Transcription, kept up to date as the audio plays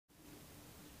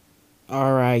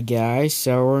Alright guys,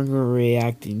 so we're gonna be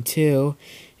reacting to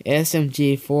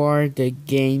SMG4 the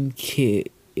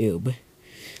GameCube.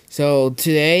 So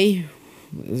today,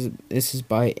 this is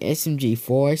by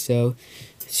SMG4, so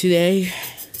today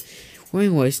we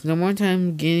ain't wasting no more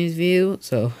time getting this video,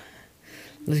 so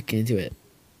let's get into it.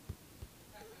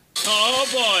 Oh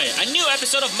boy, a new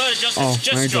episode of Murder Jones has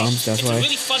just dropped. It's a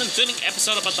really fun and thrilling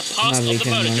episode about the past of the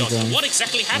Murder Jones and what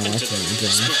exactly happened to them.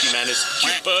 Spooky manners,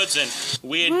 cute birds, and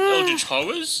weird eldritch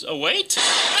horrors await.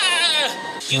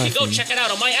 You can go check it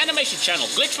out on my animation channel,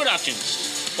 Glitch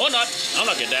Productions. Or not, I'm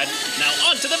not your dad. Now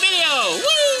on to the video!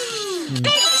 Woo!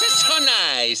 This is so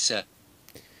nice!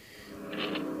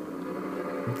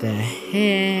 The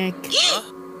heck? Huh?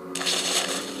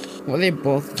 What are they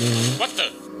both doing? What the?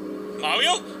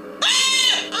 Mario?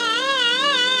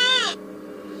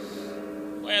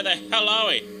 Where the hell are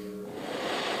we?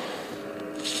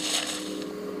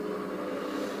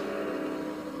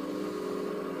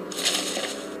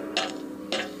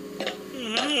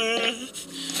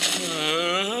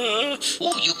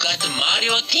 Oh, you got the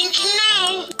Mario thinking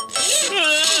now.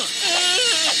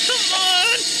 Come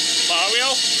on! Mario,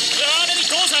 there aren't any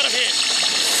doors out of here!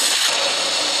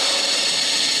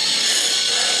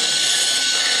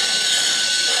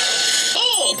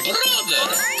 Oh,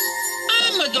 brother!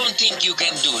 I don't think you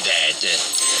can do that.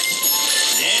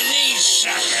 Any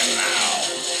second now.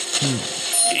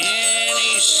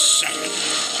 Any second.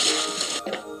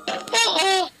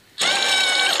 Oh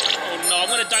no, I'm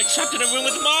gonna die trapped in a room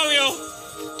with Mario!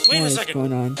 Wait a second. What's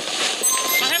going on? I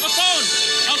have a phone!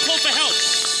 I'll call for help!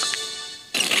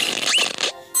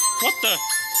 What the?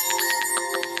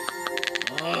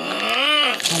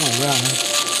 Oh my god.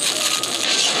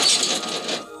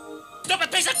 Stupid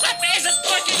piece of crap isn't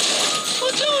working!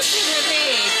 Let's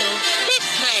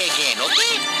try again,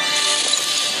 okay?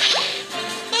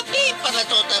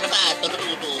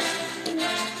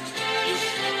 You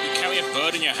carry a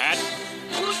bird in your hat?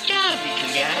 Good job, little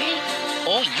guy.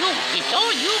 Oh, it's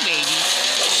all you, baby.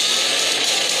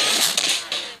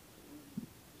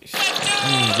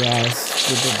 Oh my gosh,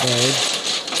 stupid bird.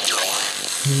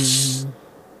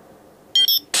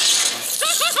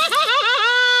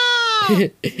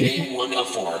 Game 1 of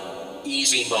 4.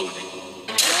 Easy mode.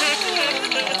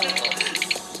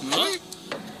 Huh?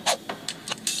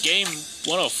 Game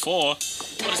 104?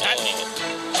 What is happening?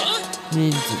 Huh?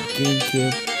 Means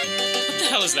GameCube. What the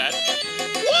hell is that?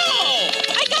 Whoa!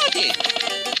 I got it!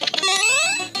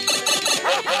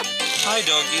 Hi,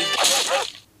 doggy.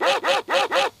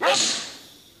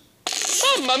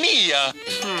 Mamma mia!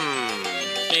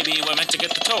 Maybe we're meant to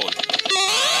get the toad.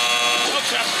 Oh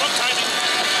crap, wrong timing.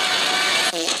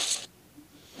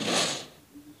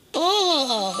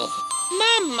 Oh,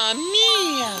 mamma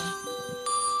mia!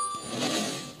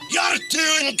 You're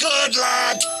doing good,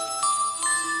 lad!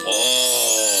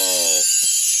 Oh.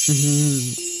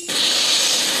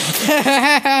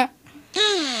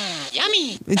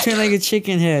 Yummy! It turned like a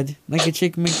chicken head, like a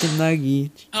chicken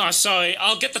McNugget. Oh, sorry,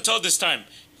 I'll get the toad this time.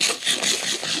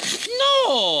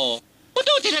 No!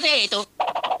 Potuti na dito!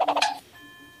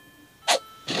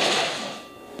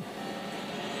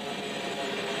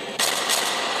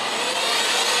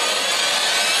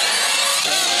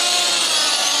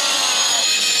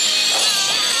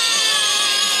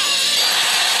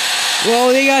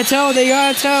 Whoa, they got a toad, they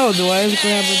got a toad. Why is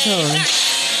grab a toad?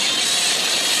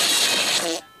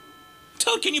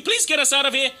 Toad, can you please get us out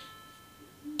of here?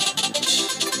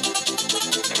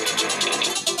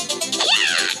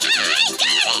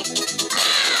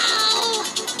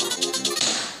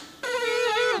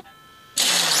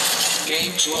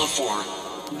 Game 2 of 4.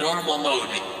 Normal mode.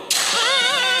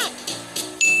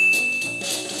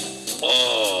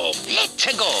 Oh, let's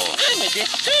go! I'm the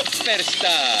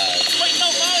superstar! Wait, no,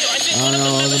 Mario, I think Oh one of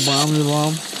no, the the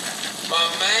bomb. My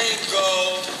main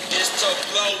goal is to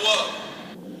blow up.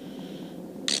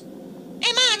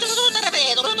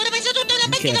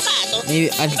 Okay. Maybe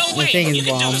I No way, think you it's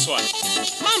can do bomb. this one.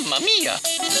 Mamma mia!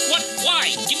 What? Why?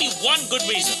 Give me one good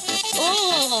reason.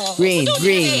 Oh! Green. I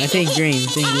think green.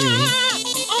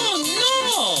 Oh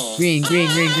no! Green.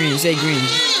 Say green.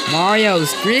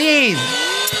 Mario's green.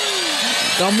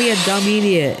 Don't be a dumb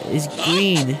idiot. It's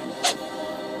green.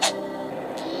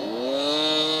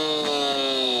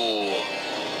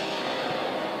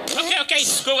 Okay,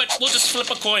 screw it. We'll just flip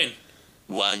a coin.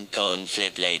 One coin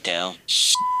flip later.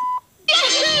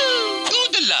 Yahoo!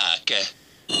 Good luck!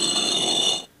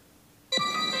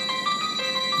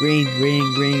 Green.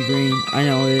 I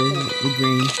know it is the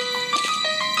green.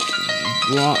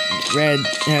 Red. It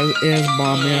has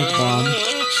bomb.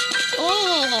 Oh!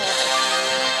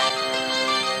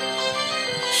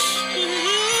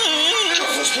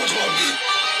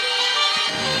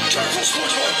 Come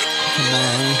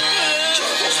on.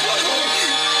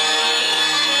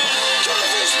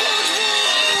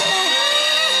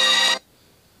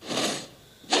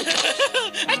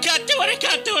 I can't do it, I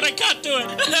can't do it, I can't do it.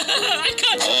 I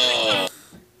can't do it.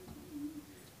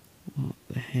 What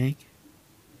the heck?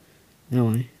 No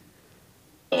way.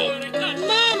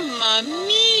 Mamma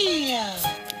mia!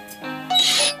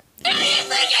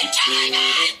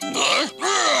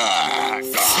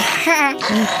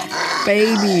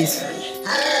 Babies.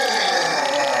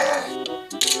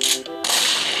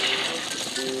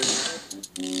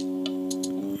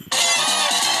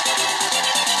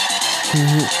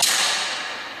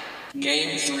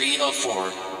 Game 3 of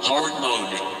 4. Hard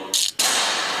mode.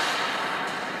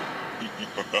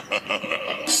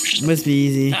 Must be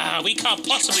easy. We can't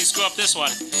possibly screw up this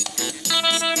one.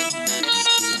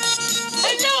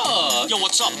 Hello! Yo,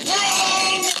 what's up?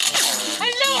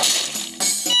 Hello!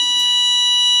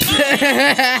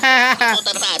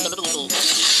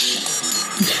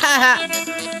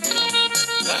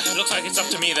 Looks like it's up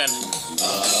to me then.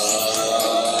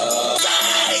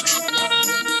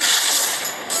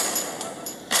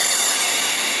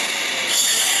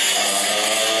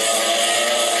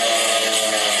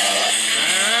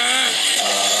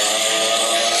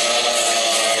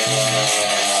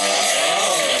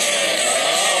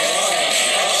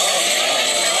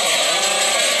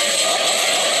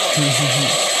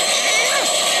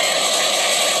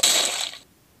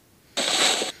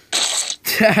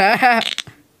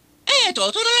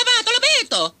 Eto, sono lavato,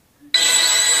 l'ho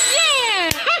Yeah!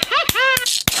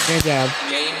 Good job.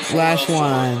 Game 4 Last of 4.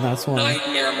 one. Last one.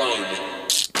 Nightmare mode.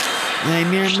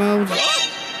 Nightmare mode? What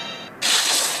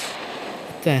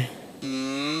the heck?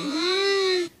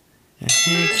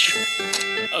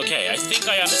 Okay, I think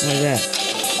I What is understand. that?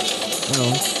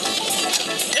 Oh.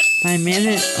 9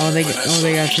 minutes? Oh, they got 2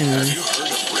 minutes.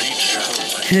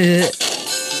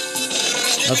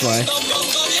 That's why.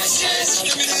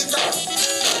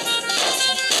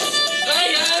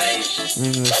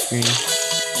 I'm gonna screen.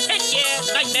 Heck yeah,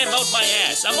 nightmare mode my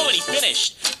ass. I'm already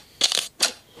finished.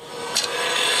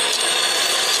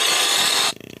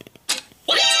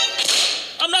 What?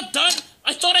 I'm not done.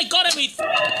 I thought I got everything.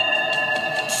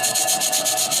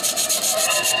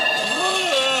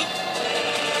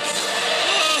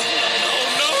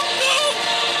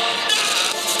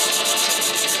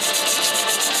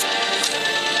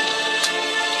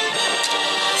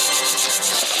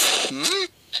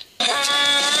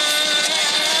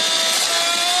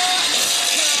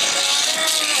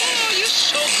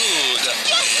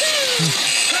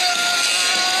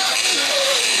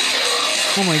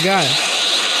 Oh my god.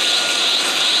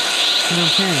 No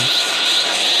pants.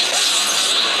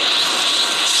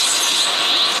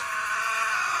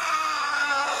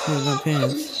 No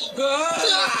pants.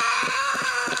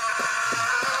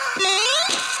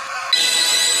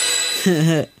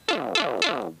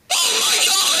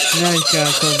 Nice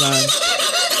job, hold on.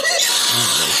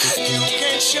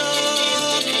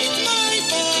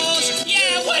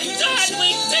 Yeah, we're done. We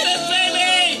did it, baby.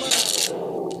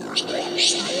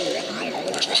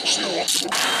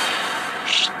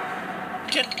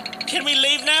 Can we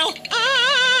leave now?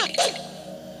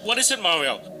 What is it,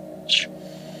 Mario?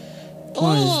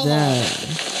 What is that?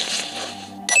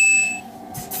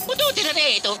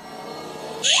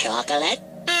 Chocolate?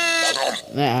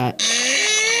 Nah.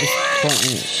 It's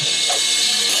pointless.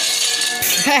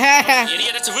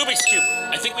 Idiot, it's a Rubik's Cube.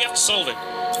 I think we have to solve it.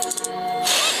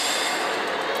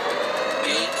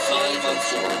 Game 5 of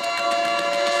 4.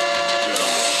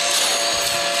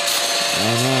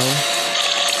 Oh no.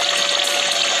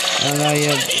 Oh no, you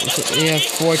have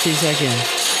 14 seconds.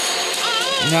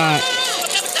 Not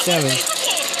 7.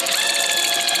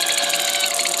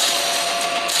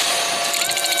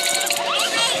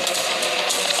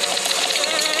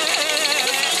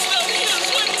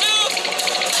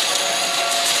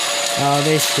 Oh,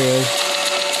 they screwed.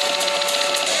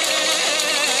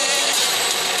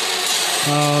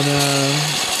 Oh no.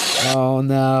 Oh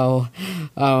no.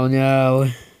 Oh no.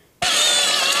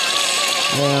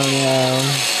 Oh no.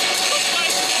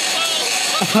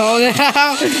 Oh no.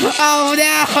 Oh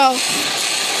no.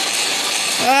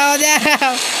 Oh no.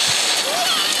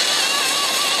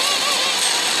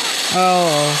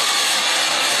 Oh.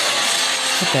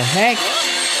 What the heck?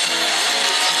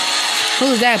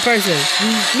 Who's that person?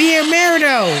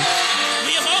 Miyamoto!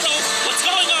 Miyamoto, what's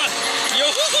going on?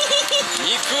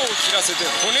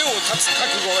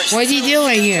 What is he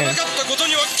doing here?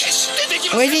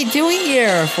 What is he doing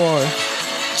here for?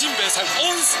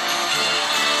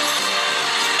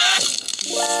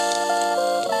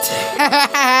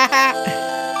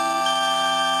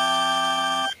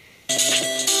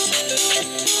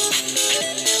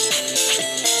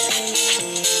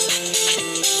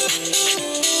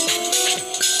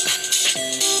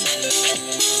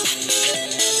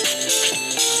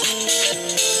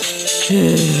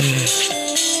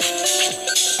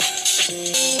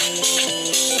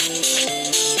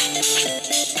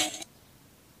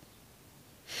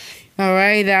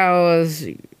 Alright, that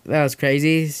was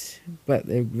crazy, but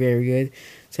they're very good.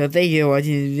 So thank you for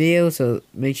watching the video. So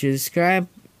make sure to subscribe,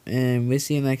 and we'll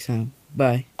see you next time.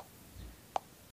 Bye.